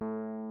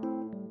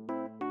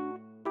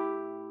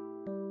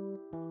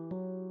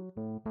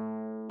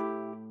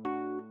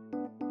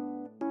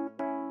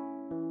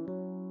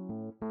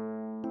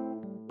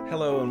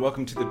Hello and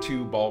welcome to the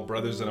Two Bald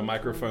Brothers and a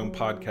Microphone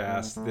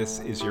podcast. This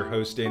is your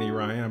host, Danny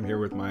Ryan. I'm here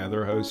with my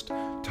other host,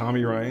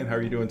 Tommy Ryan. How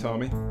are you doing,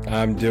 Tommy?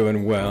 I'm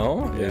doing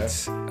well. Yeah.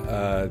 It's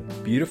a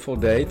beautiful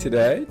day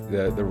today.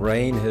 The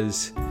rain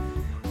has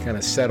kind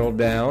of settled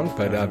down,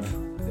 but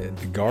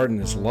the garden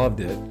has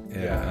loved it.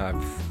 Yeah.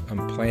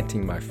 I'm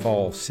planting my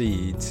fall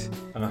seeds,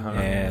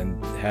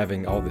 and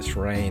having all this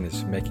rain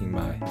is making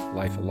my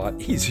life a lot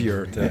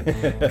easier to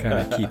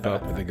kind of keep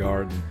up with the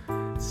garden.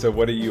 So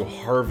what are you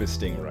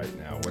harvesting right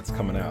now? What's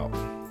coming out?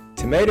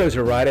 Tomatoes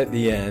are right at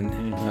the end.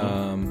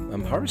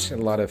 I'm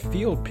harvesting a lot of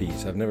field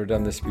peas. I've never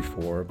done this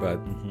before, but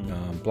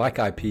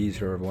black-eyed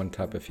peas are one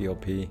type of field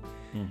pea.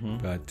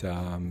 But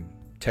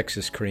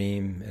Texas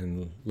cream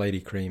and lady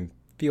cream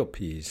field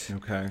peas.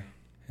 Okay.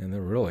 And they're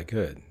really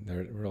good.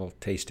 They're real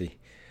tasty.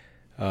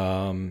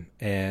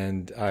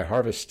 And I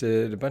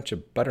harvested a bunch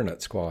of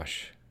butternut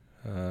squash.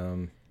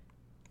 Something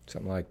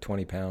like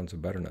 20 pounds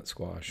of butternut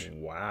squash.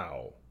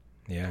 Wow.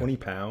 Yeah. 20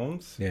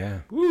 pounds?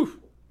 Yeah.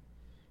 Woo!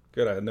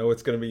 Good. I know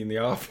it's going to be in the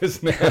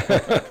office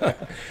now.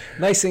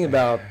 Nice thing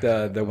about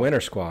the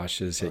winter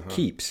squash is it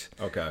keeps.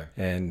 Okay.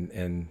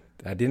 And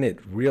I didn't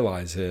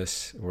realize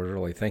this or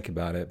really think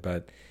about it,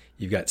 but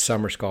you've got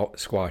summer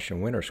squash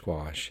and winter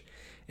squash.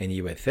 And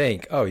you would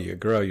think, oh, you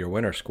grow your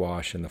winter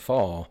squash in the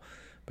fall,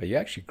 but you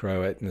actually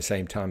grow it in the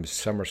same time as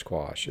summer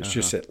squash. It's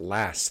just it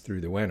lasts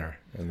through the winter,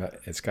 and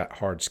it's got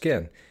hard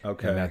skin.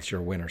 Okay. And that's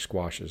your winter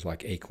squashes,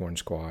 like acorn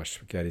squash,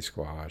 spaghetti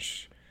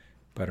squash,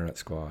 butternut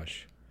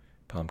squash,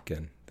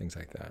 pumpkin, things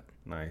like that.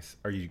 Nice.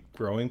 Are you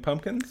growing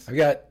pumpkins? I've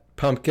got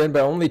pumpkin,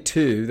 but only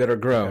 2 that are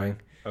growing.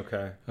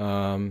 Okay.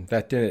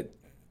 That didn't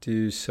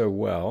do so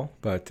well,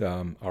 but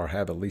I'll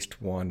have at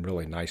least one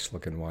really nice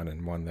looking one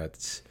and one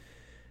that's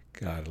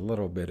got a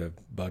little bit of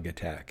bug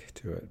attack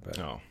to it. But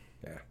yeah.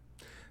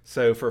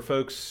 So for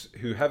folks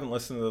who haven't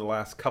listened to the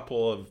last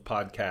couple of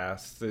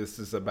podcasts, this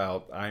is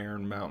about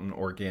Iron Mountain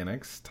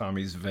Organics,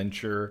 Tommy's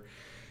venture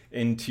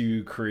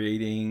into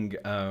creating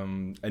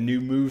a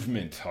new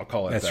movement, I'll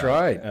call it that. That's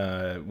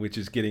right. Which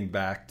is getting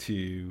back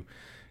to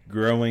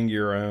growing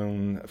your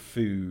own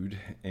food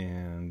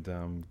and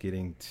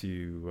getting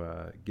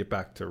to get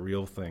back to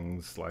real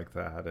things like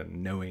that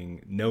and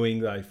knowing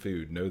thy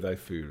food, know thy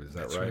food. Is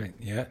that That's right?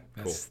 Yeah,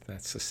 Cool.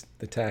 that's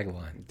the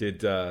tagline.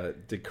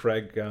 Did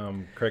Craig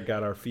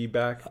got our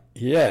feedback?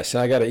 Yes,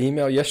 I got an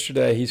email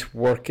yesterday.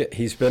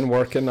 He's been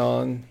working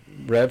on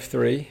Rev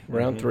 3,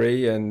 round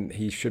 3, and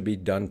he should be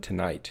done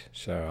tonight.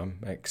 So I'm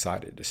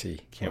excited to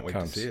see. Can't what wait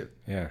comes. to see it.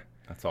 Yeah.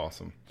 That's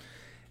awesome.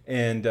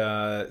 And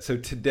so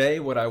today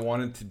what I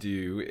wanted to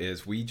do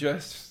is we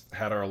just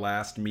had our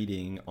last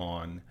meeting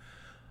on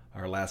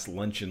our last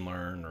lunch and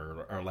learn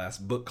or our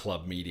last book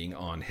club meeting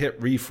on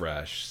Hit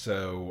Refresh.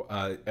 So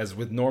as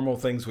with normal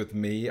things with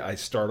me, I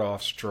start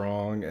off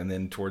strong and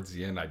then towards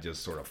the end I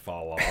just sort of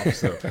fall off.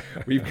 So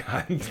we've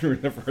gotten through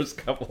the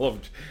first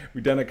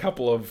we've done a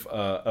couple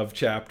of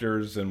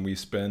chapters, and we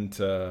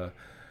spent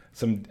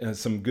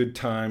some good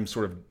time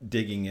sort of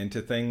digging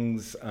into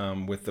things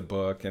with the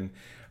book. And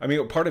I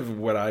mean, part of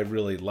what I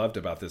really loved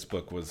about this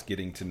book was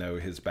getting to know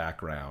his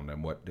background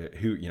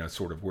and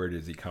sort of where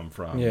does he come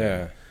from.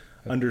 Yeah.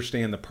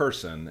 Understand the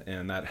person,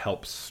 and that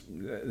helps.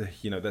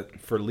 That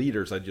for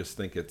leaders, I just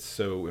think it's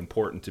so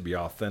important to be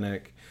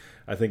authentic.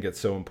 I think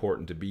it's so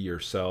important to be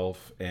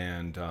yourself.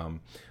 And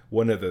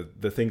one of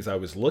the things I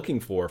was looking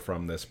for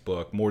from this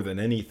book more than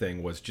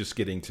anything was just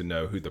getting to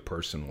know who the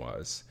person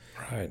was.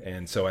 Right.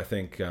 And so I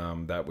think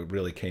that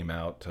really came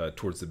out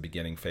towards the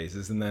beginning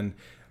phases. And then,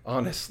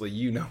 honestly,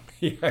 you know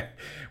me,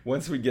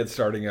 once we get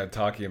starting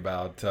talking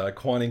about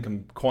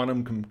quantum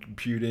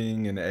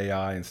computing and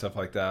AI and stuff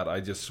like that, I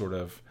just sort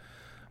of,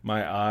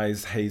 my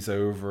eyes haze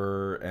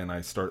over and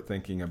I start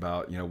thinking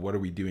about, what are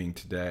we doing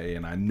today?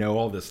 And I know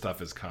all this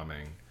stuff is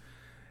coming.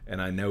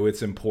 And I know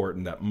it's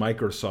important that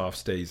Microsoft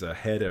stays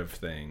ahead of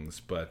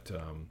things. But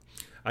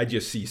I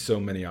just see so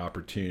many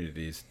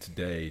opportunities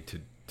today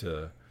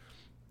to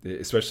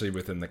especially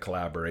within the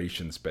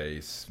collaboration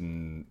space,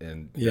 and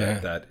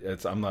that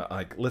it's, I'm not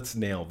like, let's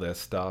nail this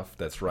stuff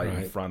that's right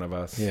in front of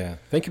us. Yeah,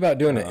 think about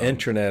doing an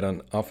intranet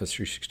on Office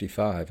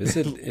 365.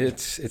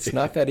 It's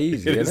not that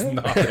easy, is it?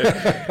 Not.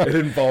 It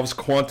involves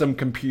quantum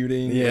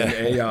computing and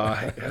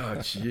AI. Oh,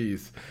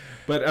 jeez.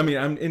 But I mean,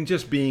 I'm in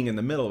just being in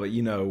the middle of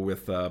it,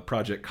 with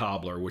Project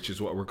Cobbler, which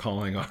is what we're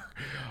calling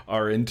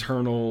our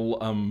internal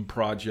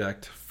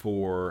project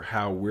for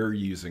how we're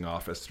using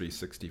Office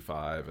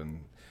 365,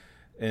 and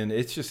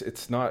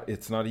it's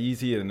not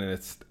easy, and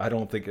I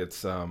don't think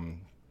it's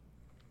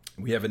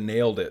we haven't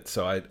nailed it.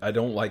 So I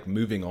don't like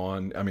moving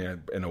on. I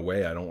mean, in a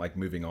way, I don't like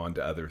moving on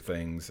to other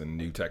things and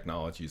new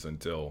technologies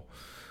until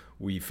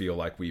we feel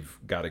like we've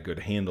got a good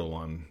handle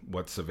on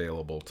what's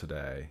available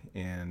today.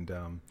 And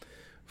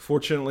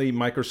fortunately,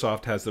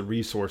 Microsoft has the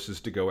resources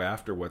to go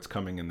after what's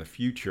coming in the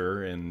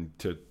future and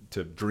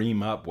to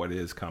dream up what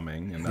is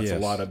coming. And that's a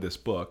lot of this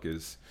book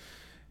is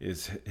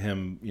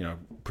him,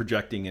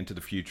 projecting into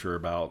the future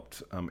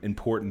about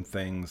important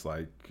things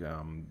like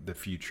the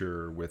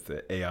future with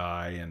the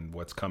AI and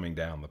what's coming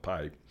down the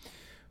pipe.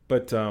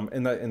 But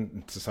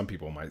and to some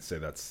people might say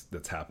that's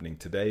happening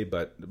today,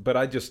 but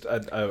I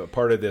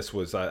part of this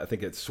was I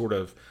think it's sort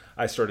of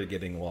I started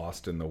getting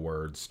lost in the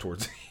words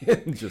towards the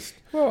end.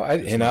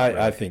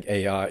 I think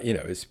AI,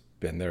 it's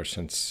been there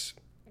since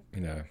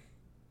when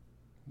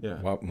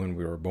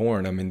we were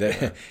born. I mean,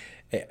 the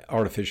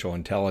artificial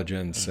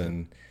intelligence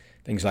and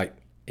things like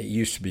it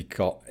used to be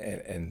called,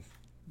 and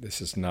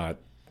this is not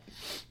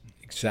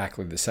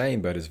exactly the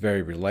same, but it's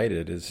very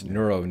related. Is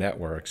neural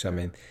networks. I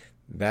mean,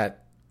 that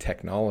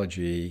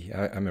technology,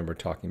 I remember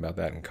talking about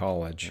that in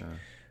college.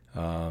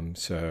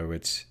 So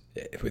it's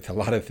with a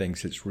lot of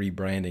things, it's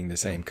rebranding the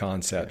same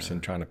concepts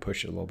and trying to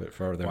push it a little bit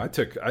further. Well,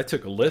 I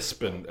took a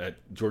Lisp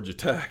at Georgia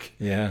Tech.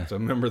 Yeah. So I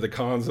remember the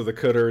cons of the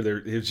Cutter.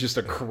 It was just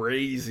a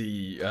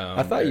crazy.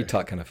 I thought you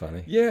talked kind of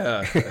funny.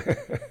 Yeah.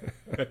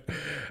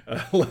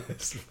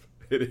 Lisp.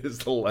 It is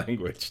the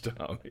language,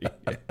 Tommy.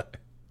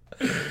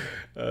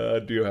 I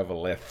do have a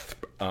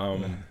Lisp.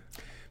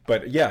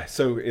 But yeah,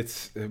 so I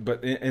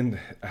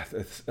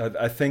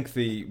think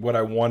what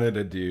I wanted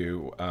to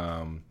do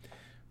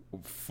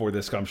for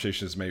this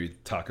conversation is maybe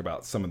talk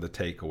about some of the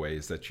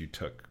takeaways that you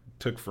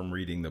took from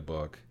reading the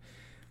book,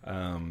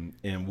 and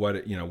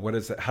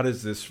how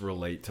does this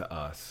relate to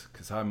us?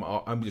 Because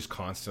I'm just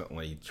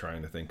constantly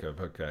trying to think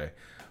of, okay,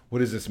 what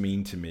does this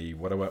mean to me?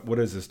 What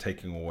is this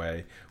taking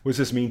away? What does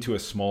this mean to a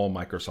small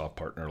Microsoft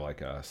partner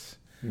like us?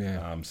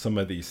 Yeah. Some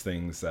of these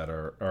things that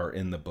are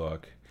in the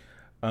book.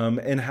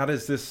 And how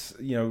does this,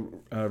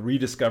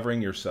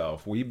 rediscovering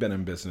yourself? We've been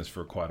in business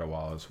for quite a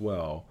while as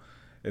well.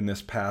 And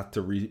this path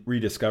to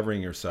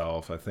rediscovering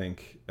yourself, I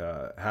think,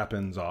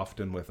 happens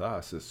often with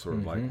us. It's sort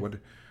of like, what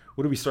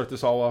do we start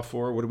this all off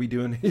for? What are we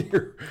doing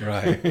here?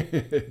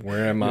 Right.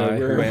 Where am I?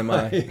 Who am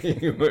I?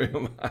 Where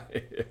am I?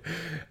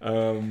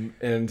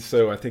 And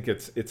so I think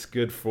it's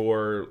good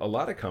for a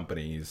lot of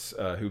companies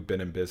who've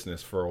been in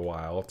business for a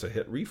while to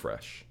hit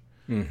refresh.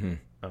 Mm-hmm.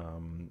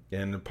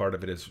 And part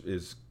of it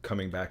is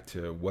coming back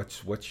to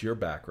what's your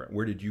background?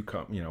 Where did you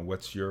come?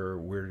 What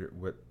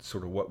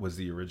was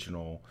the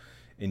original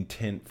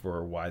intent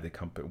for why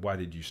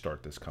did you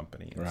start this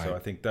company? And so I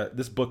think that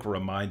this book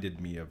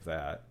reminded me of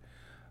that.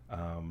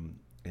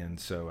 And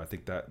so I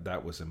think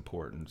that was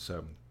important.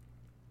 So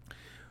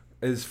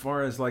as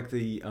far as like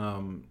the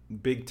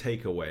big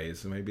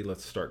takeaways, maybe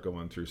let's start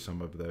going through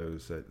some of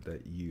those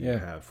that you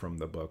have from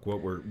the book.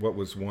 What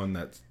was one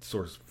that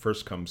sort of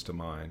first comes to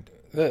mind?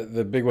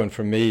 The big one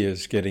for me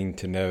is getting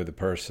to know the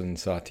person,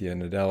 Satya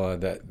Nadella,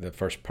 that the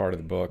first part of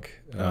the book.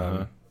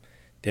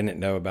 Didn't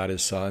know about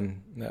his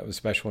son that was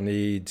special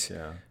needs.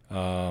 Yeah.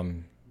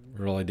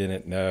 Really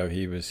didn't know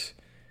he was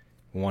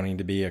wanting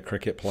to be a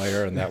cricket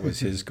player, and that was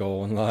his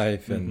goal in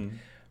life. And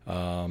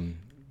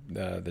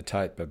the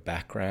type of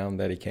background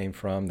that he came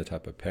from, the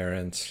type of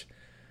parents.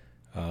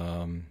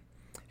 And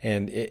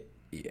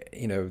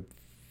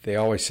they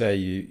always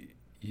say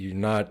you're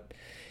not,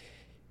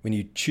 when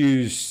you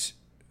choose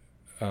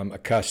a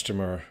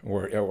customer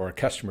or a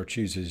customer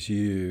chooses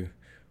you,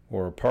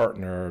 or a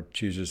partner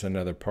chooses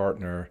another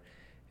partner,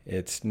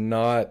 it's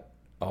not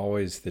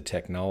always the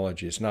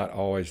technology. It's not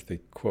always the,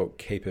 quote,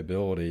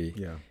 capability.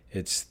 Yeah.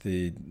 It's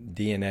the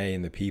DNA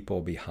and the people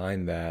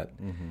behind that.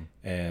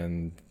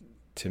 And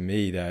to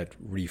me, that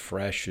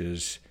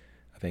refreshes,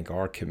 I think,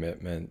 our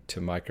commitment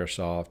to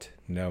Microsoft,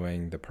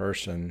 knowing the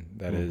person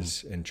that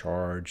is in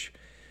charge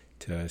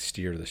to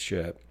steer the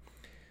ship.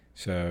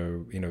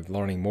 So,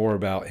 learning more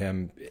about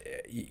him,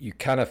 you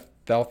kind of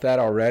felt that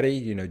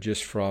already,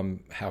 just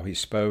from how he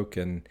spoke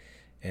and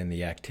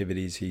the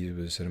activities he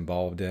was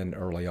involved in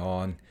early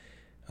on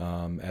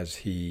as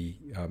he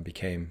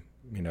became,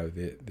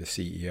 the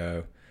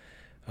CEO.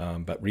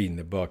 But reading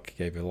the book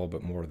gave a little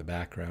bit more of the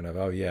background of,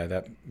 oh, yeah,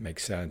 that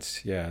makes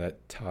sense. Yeah,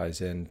 that ties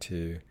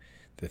into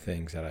the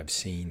things that I've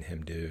seen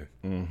him do.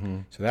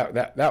 So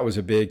that was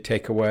a big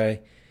takeaway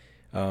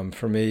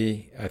for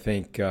me. I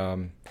think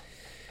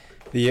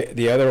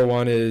the other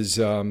one is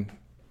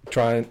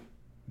trying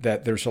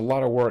that there's a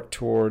lot of work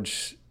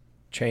towards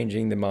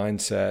changing the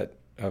mindset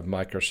of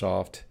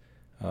Microsoft.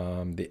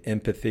 The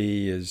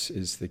empathy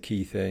is the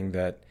key thing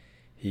that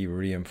he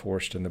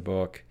reinforced in the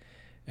book.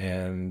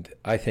 And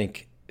I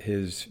think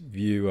his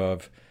view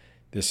of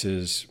this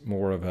is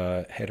more of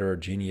a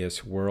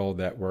heterogeneous world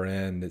that we're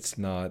in. It's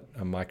not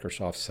a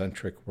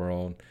Microsoft-centric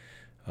world,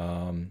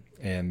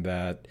 and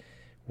that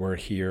we're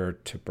here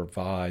to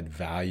provide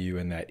value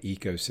in that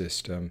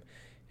ecosystem,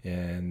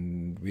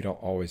 and we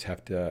don't always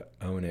have to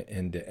own it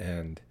end to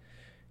end.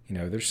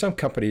 There's some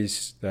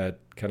companies that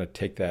kind of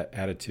take that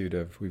attitude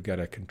of we've got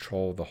to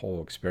control the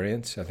whole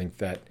experience. I think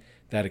that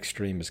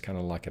extreme is kind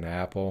of like an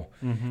Apple.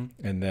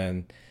 And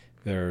then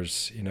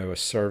there's, a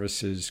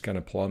services kind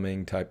of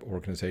plumbing type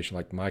organization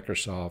like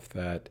Microsoft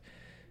that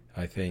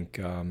I think,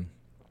 and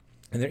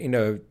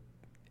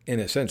in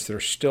a sense, they're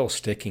still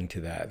sticking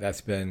to that. That's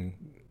been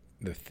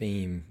the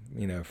theme,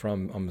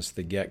 from almost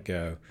the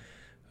get-go.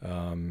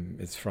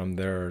 It's from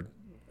their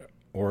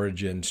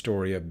origin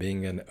story of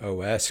being an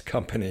OS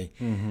company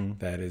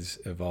that has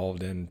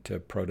evolved into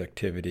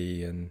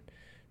productivity and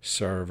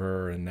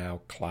server and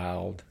now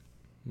cloud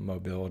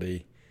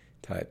mobility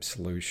type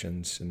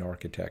solutions and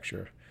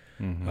architecture.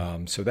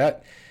 Mm-hmm. So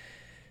that,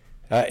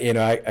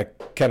 I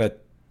kind of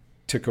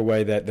took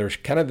away that there's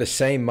kind of the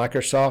same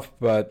Microsoft,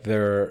 but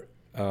they're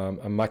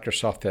a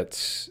Microsoft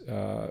that's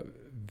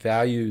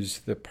values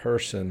the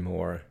person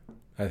more.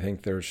 I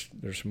think there's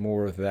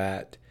more of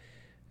that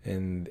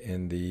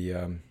in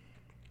the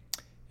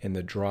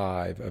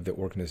drive of the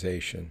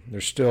organization.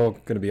 There's still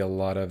going to be a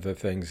lot of the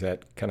things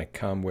that kind of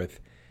come with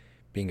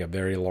being a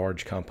very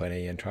large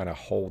company and trying to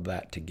hold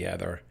that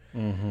together.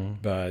 Mm-hmm.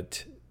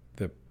 But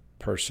the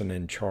person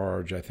in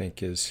charge, I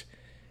think, is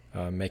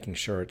making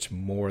sure it's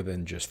more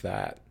than just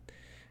that.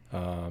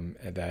 And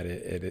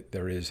that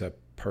there is a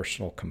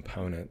personal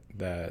component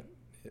that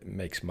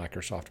makes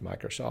Microsoft,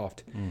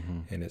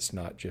 mm-hmm. and it's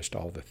not just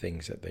all the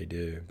things that they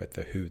do, but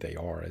who they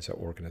are as an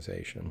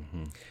organization.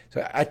 Mm-hmm.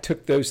 So I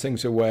took those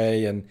things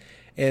away, and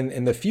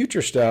the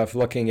future stuff,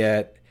 looking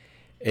at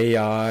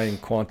AI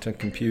and quantum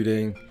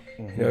computing,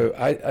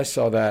 Mm-hmm. I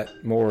saw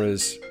that more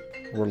as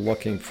we're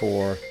looking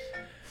for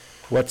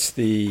what's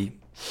the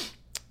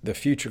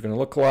future going to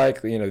look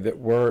like.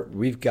 That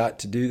we've got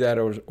to do that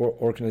as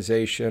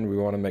organization. We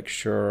want to make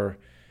sure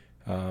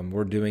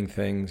we're doing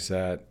things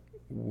that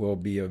will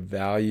be of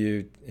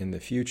value in the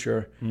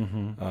future.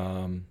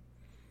 Mm-hmm.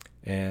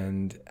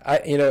 And I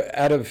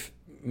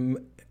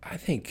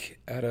think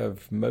out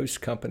of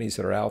most companies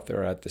that are out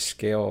there at the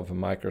scale of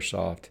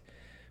Microsoft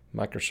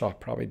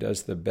probably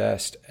does the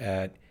best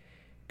at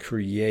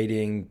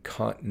creating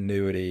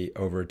continuity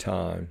over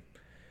time,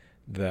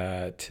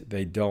 that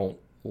they don't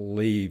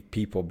leave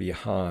people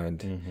behind.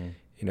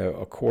 Mm-hmm.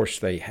 Of course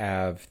they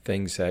have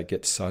things that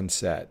get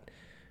sunset,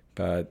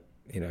 but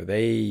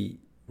they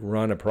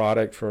run a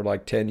product for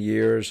like 10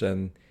 years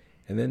and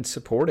then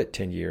support it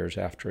 10 years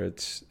after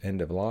its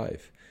end of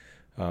life,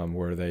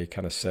 where they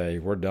kind of say,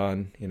 we're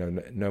done,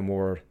 no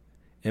more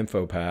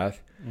InfoPath.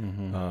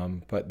 Mm-hmm.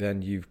 But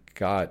then you've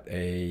got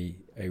a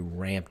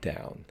ramp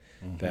down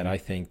Mm-hmm. that I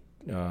think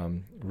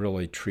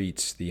really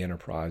treats the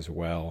enterprise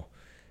well,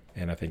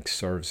 and I think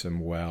serves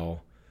them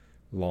well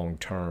long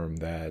term,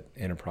 that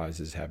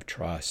enterprises have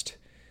trust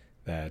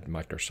that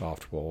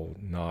Microsoft will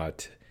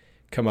not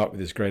come up with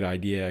this great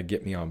idea,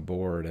 get me on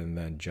board, and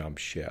then jump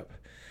ship.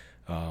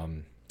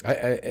 I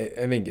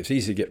think it's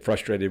easy to get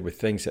frustrated with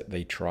things that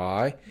they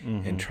try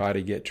Mm-hmm. and try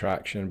to get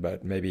traction,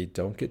 but maybe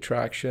don't get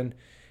traction.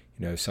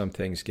 Some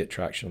things get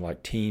traction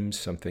like Teams,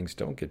 some things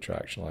don't get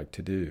traction like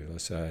To-Do,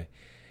 let's say.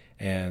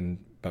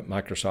 But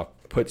Microsoft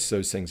puts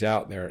those things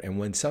out there, and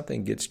when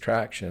something gets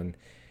traction,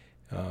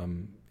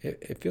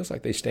 it feels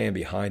like they stand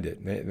behind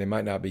it. They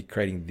might not be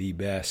creating the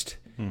best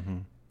Mm-hmm.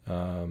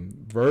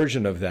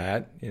 version of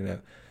that,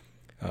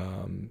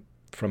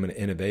 from an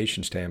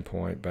innovation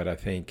standpoint, but I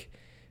think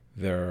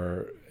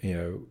they've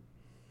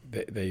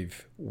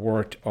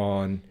worked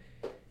on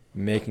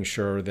making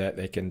sure that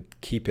they can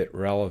keep it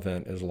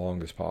relevant as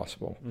long as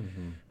possible.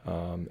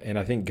 Mm-hmm. And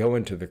I think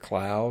going to the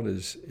cloud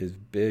is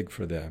big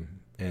for them.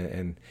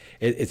 And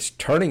it's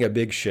turning a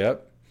big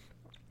ship,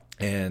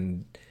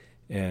 and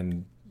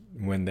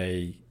when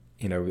they,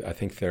 I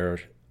think they're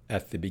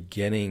at the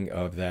beginning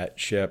of that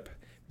ship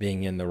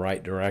being in the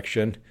right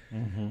direction,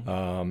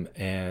 Mm-hmm.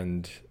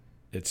 and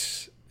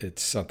it's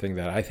something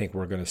that I think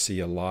we're going to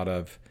see a lot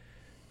of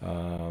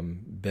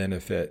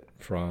benefit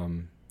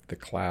from the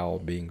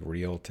cloud being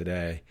real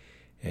today,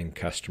 and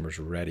customers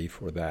ready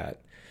for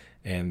that,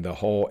 and the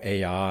whole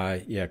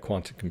AI,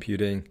 quantum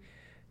computing.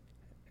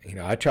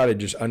 I try to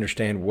just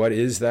understand what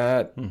is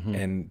that, Mm-hmm.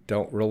 and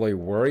don't really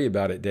worry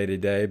about it day to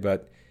day,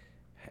 but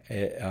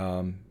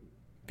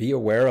be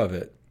aware of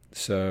it.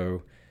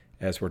 So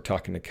as we're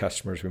talking to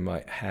customers, we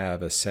might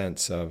have a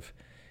sense of,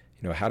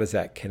 how does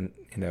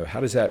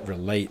that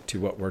relate to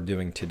what we're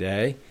doing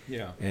today?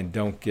 Yeah. And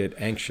don't get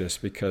anxious,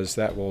 because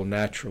that will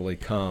naturally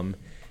come,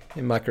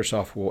 and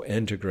Microsoft will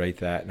integrate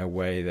that in a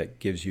way that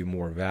gives you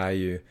more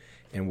value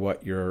in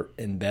what you're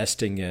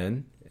investing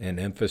in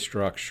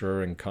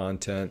infrastructure and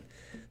content.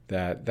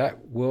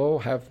 That will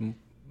have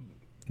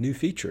new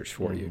features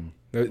for you.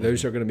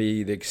 Those are going to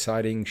be the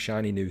exciting,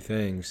 shiny new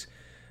things.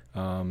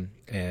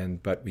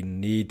 But we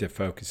need to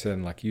focus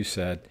in, like you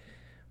said,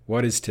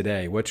 what is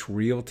today? What's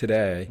real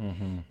today?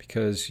 Mm-hmm.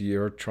 Because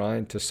you're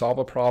trying to solve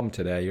a problem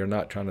today. You're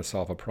not trying to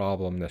solve a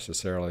problem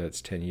necessarily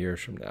that's 10 years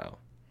from now.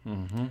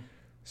 Mm-hmm.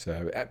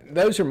 So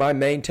those are my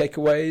main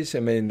takeaways. I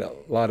mean, a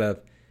lot of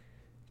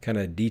kind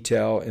of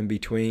detail in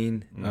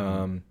between.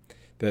 Mm-hmm.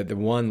 The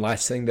one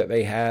last thing that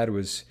they had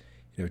was,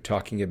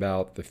 talking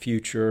about the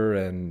future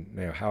and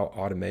how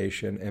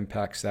automation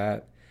impacts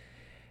that.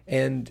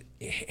 And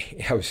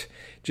I was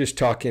just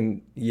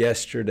talking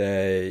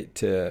yesterday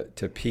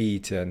to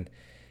Pete, and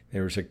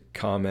there was a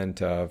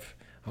comment of,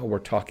 we're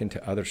talking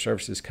to other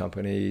services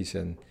companies,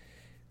 and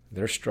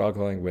they're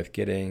struggling with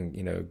getting,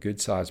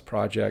 good-sized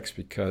projects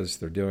because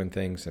they're doing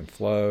things in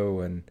Flow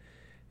and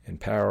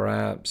Power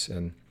Apps.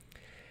 And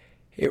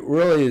it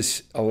really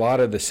is a lot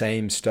of the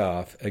same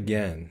stuff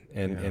again.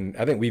 And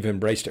I think we've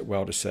embraced it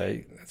well to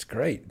say, that's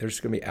great. There's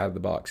going to be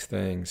out-of-the-box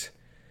things,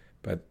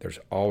 but there's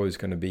always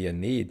going to be a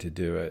need to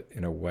do it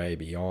in a way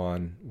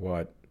beyond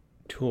what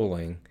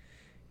tooling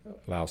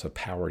allows a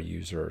power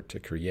user to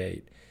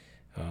create.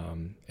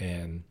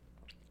 And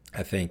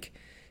I think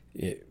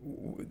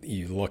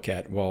you look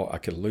at, well, I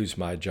could lose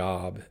my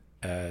job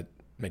at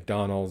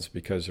McDonald's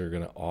because they're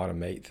going to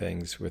automate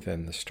things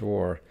within the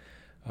store.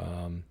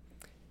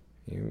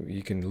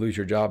 You can lose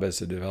your job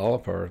as a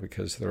developer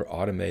because they're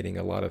automating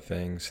a lot of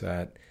things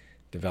that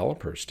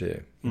developers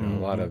do. You know, a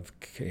lot of,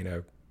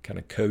 kind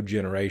of code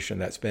generation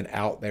that's been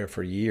out there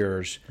for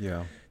years.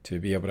 Yeah. To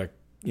be able to,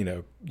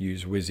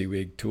 use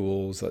WYSIWYG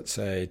tools, let's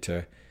say,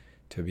 to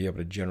be able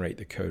to generate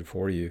the code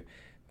for you,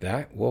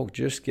 that will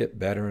just get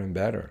better and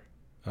better.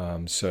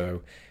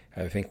 So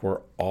I think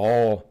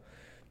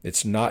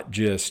it's not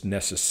just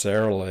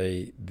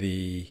necessarily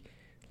the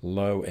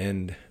low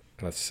end,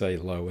 let's say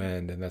low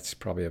end, and that's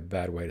probably a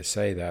bad way to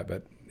say that,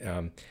 but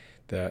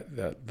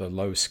the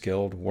low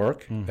skilled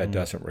work that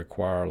doesn't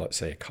require, let's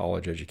say, a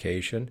college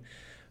education,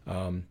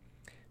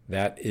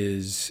 that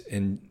is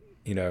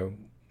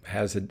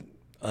has an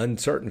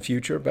uncertain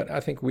future, but I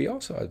think we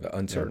also have an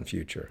uncertain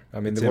future. I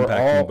mean, it's we're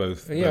impacting all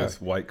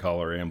both white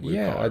collar and blue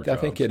collar. I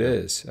think it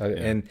is,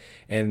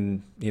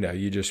 and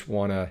you just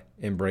want to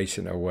embrace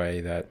it in a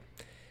way that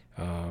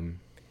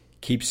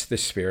keeps the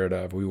spirit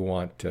of we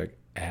want to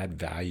add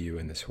value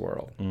in this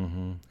world,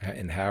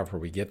 and however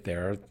we get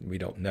there, we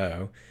don't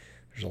know.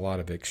 There's a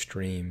lot of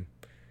extreme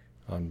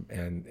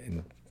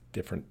and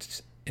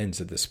different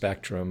ends of the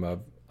spectrum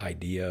of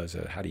ideas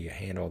of how do you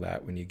handle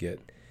that when you get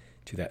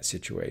to that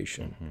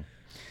situation.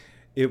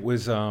 It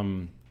was,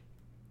 I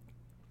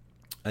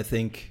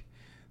think,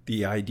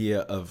 the idea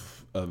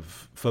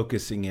of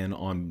focusing in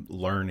on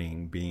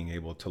learning, being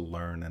able to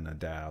learn and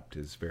adapt,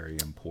 is very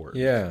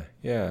important. In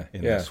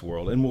this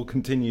world, and will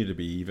continue to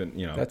be. Even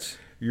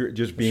you're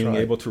just being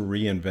able to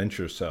reinvent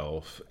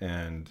yourself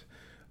and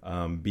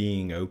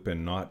being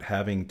open, not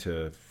having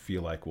to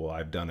feel like, well,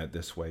 I've done it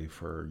this way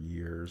for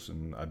years,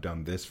 and I've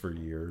done this for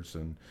years,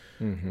 and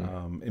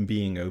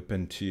being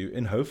open to,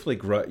 and hopefully,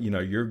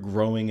 you're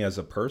growing as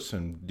a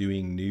person,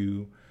 doing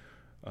new,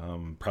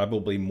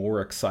 probably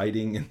more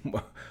exciting,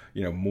 and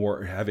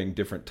more having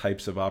different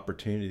types of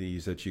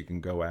opportunities that you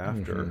can go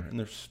after. And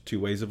there's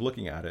two ways of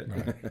looking at it.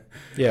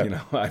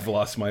 Right. I've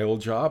lost my old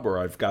job, or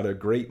I've got a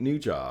great new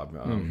job.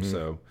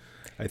 So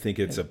I think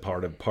it's a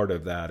part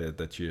of that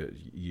that you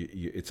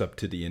it's up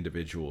to the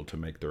individual to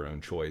make their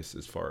own choice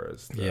as far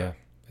as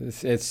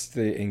it's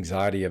the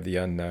anxiety of the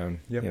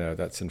unknown.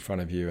 That's in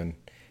front of you, and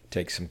it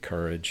takes some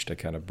courage to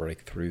kind of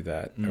break through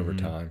that over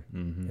time.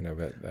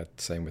 But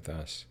that's same with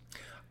us.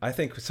 I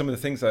think some of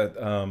the things that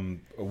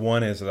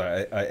one is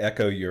that I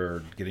echo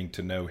your getting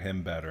to know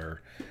him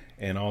better,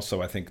 and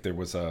also I think there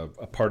was a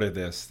part of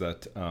this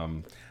that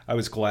I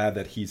was glad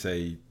that he's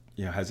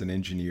has an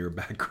engineer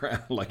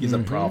background, like he's a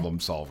problem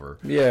solver.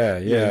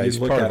 He's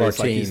part of our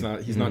team.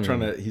 He's not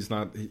trying to. He's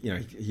not.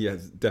 He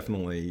has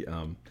definitely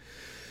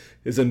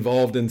is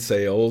involved in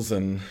sales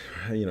and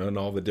and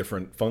all the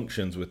different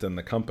functions within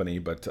the company.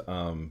 But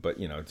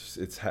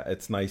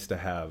it's nice to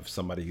have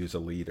somebody who's a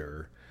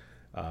leader,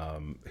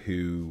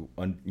 who's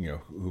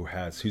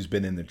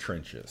been in the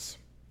trenches.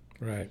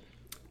 Right.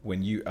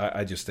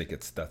 I just think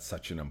that's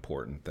such an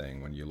important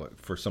thing when you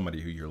look for somebody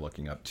who you're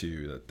looking up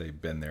to, that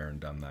they've been there and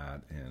done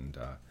that. And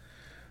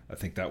I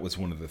think that was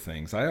one of the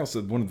things. I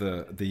also, one of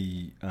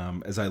the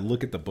as I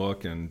look at the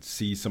book and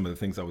see some of the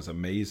things I was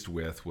amazed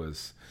with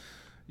was,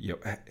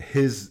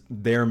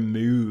 their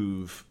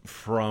move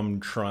from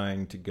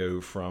trying to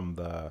go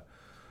to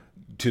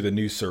the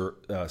new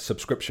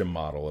subscription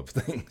model of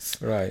things.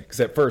 Right. Because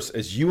at first,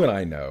 as you and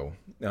I know,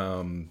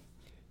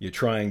 you're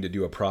trying to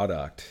do a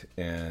product,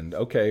 and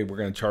okay, we're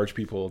going to charge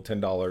people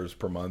 $10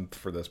 per month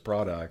for this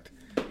product.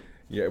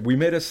 Yeah, we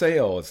made a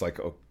sale. It's like,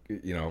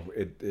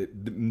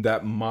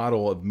 that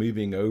model of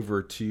moving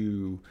over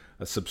to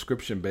a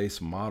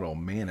subscription-based model,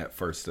 man, at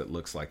first it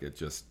looks like it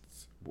just,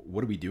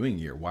 what are we doing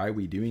here? Why are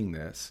we doing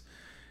this?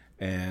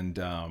 And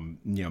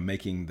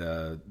making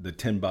the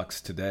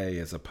 $10 today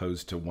as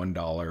opposed to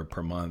 $1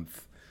 per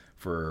month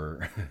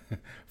for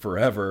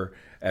forever,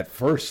 at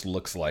first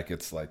looks like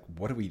it's like,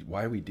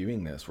 why are we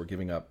doing this? We're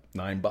giving up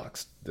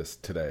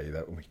 $9 today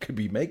that we could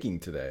be making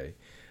today.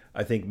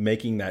 I think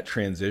making that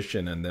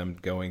transition and them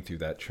going through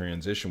that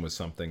transition was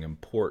something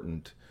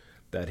important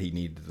that he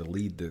needed to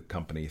lead the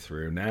company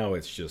through. Now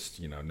it's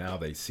just, now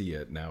they see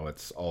it. Now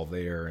it's all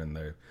there, and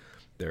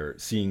they're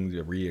seeing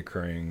the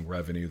reoccurring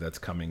revenue that's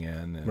coming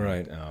in. And,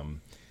 right.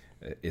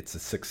 It's a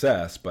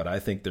success, but I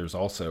think there's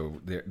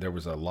also, there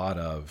was a lot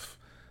of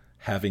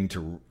having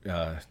to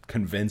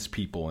convince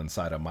people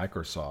inside of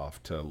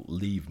Microsoft to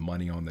leave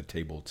money on the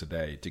table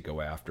today to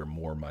go after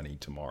more money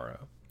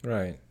tomorrow.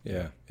 Right.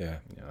 Yeah.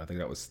 I think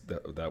that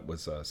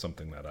was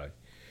something that I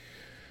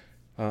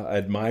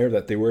admire,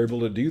 that they were able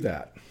to do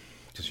that,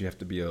 because you have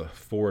to be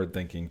forward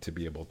thinking to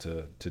be able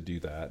to do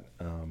that.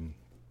 Some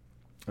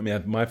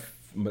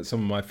of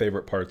my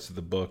favorite parts of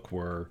the book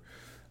were,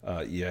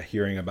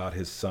 hearing about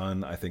his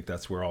son. I think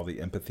that's where all the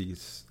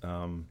empathies,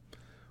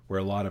 where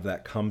a lot of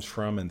that comes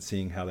from, and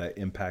seeing how that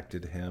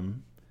impacted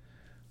him.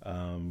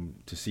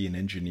 to see an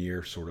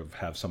engineer sort of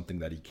have something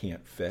that he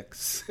can't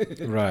fix.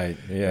 Right.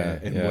 Yeah.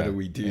 And what do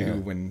we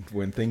do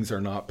when things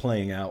are not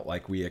playing out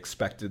like we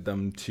expected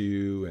them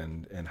to,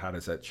 and how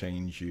does that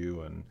change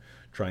you, and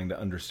trying to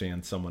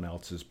understand someone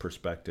else's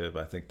perspective.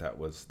 I think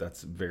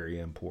that's very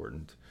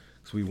important,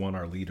 because we want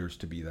our leaders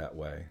to be that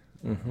way.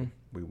 Mm-hmm.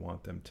 We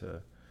want them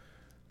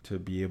to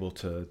be able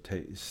to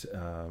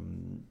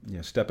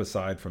step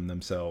aside from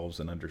themselves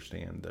and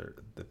understand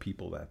the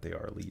people that they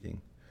are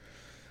leading.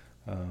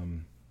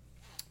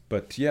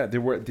 But yeah,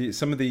 there were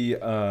some of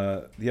the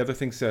other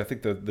things that I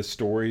think the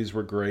stories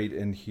were great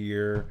in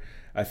here.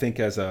 I think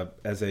as a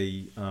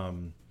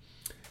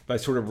if I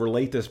sort of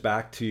relate this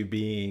back to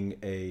being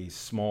a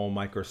small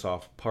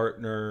Microsoft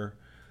partner,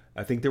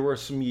 I think there were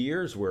some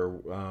years where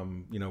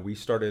we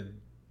started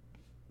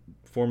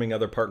forming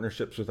other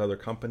partnerships with other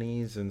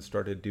companies and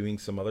started doing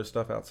some other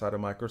stuff outside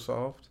of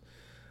Microsoft.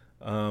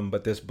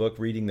 But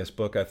reading this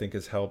book, I think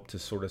has helped to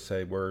sort of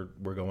say we're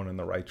going in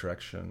the right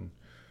direction.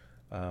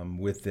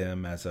 With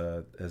them as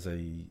a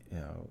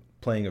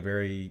playing a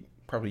very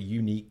probably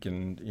unique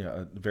and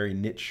a very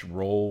niche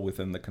role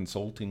within the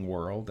consulting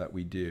world that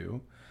we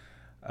do,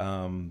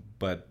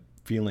 but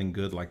feeling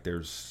good like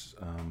there's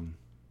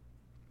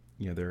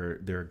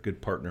they're a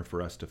good partner for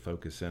us to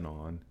focus in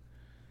on,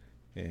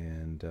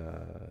 and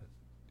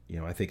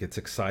I think it's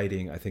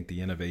exciting. I think the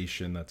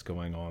innovation that's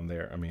going on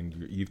there. I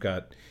mean, you've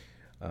got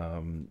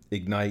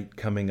Ignite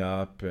coming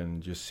up,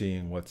 and just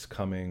seeing what's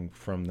coming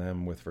from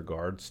them with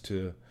regards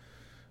to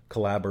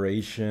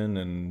collaboration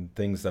and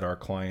things that our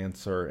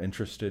clients are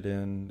interested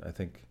in. I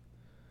think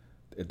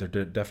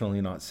they're definitely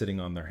not sitting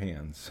on their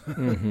hands.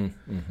 Mm-hmm,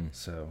 mm-hmm.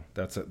 So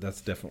that's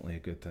definitely a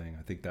good thing.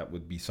 I think that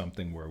would be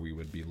something where we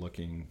would be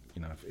looking,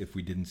 if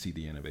we didn't see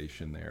the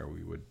innovation there,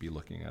 we would be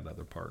looking at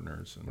other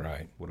partners and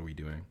right. What are we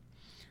doing?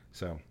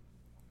 So,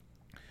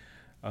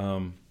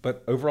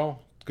 but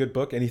overall, good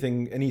book.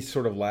 Any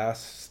sort of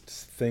last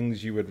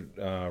things you would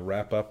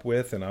wrap up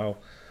with? And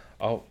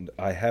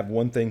I have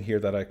one thing here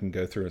that I can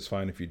go through. It's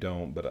fine if you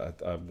don't,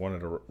 but I wanted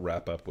to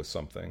wrap up with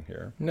something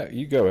here. No,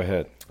 you go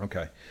ahead.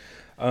 Okay.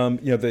 So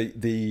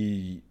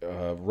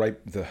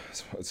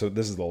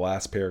this is the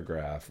last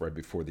paragraph right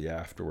before the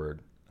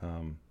afterword.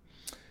 And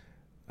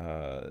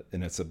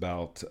it's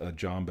about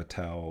John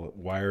Battelle.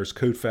 Wire's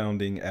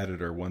co-founding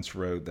editor once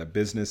wrote that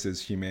business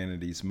is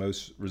humanity's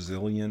most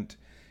resilient,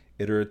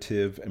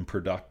 iterative, and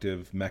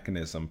productive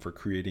mechanism for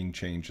creating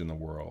change in the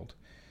world.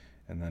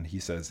 And then he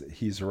says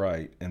he's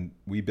right, and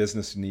we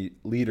business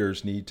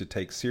leaders need to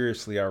take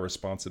seriously our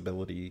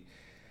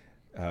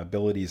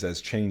abilities as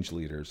change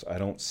leaders. I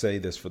don't say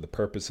this for the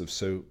purpose of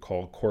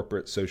so-called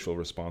corporate social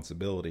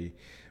responsibility,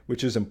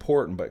 which is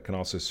important but can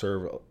also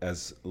serve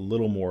as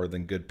little more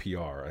than good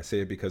PR. I say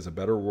it because a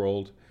better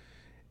world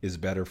is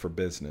better for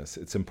business.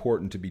 It's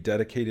important to be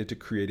dedicated to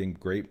creating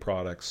great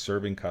products,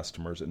 serving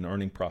customers, and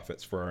earning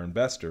profits for our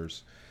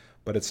investors.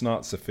 But it's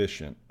not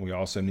sufficient. We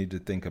also need to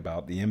think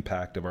about the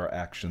impact of our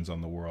actions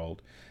on the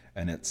world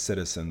and its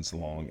citizens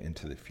long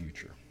into the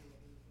future.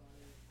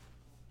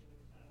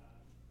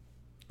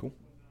 Cool.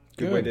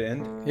 Good way to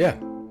end. Yeah.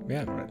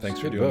 All right. Thanks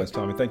for doing this,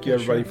 Tommy. Thank you,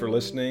 everybody, for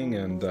listening.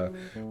 And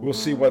we'll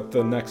see what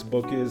the next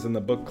book is in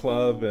the book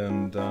club,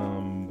 and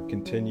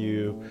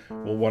continue.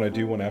 We'll want to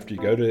do one after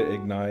you go to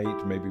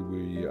Ignite. Maybe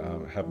we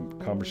have a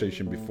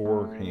conversation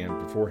before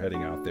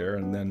heading out there.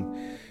 And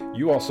then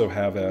you also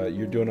have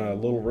you're doing a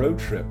little road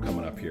trip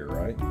coming up here,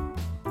 right?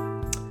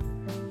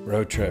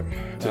 Road trip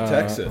to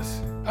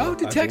Texas. Oh,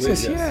 to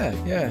Texas, believe, yes.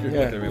 yeah.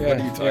 What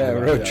are you talking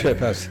about? Road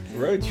trip.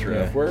 Road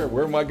trip. Yeah.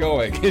 Where am I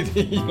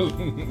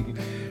going?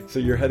 So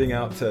you're heading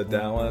out to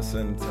Dallas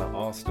and to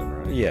Austin,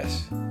 right?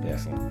 Yes.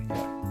 Excellent.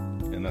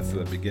 Yeah. And that's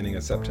the beginning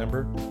of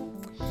September?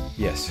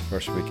 Yes,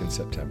 first week in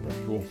September.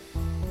 Cool.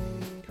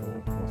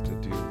 We'll have to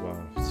do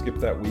skip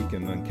that week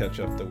and then catch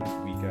up the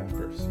week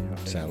after. See how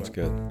Sounds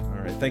good.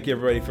 All right. Thank you,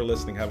 everybody, for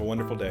listening. Have a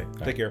wonderful day.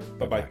 Take care.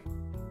 Bye-bye.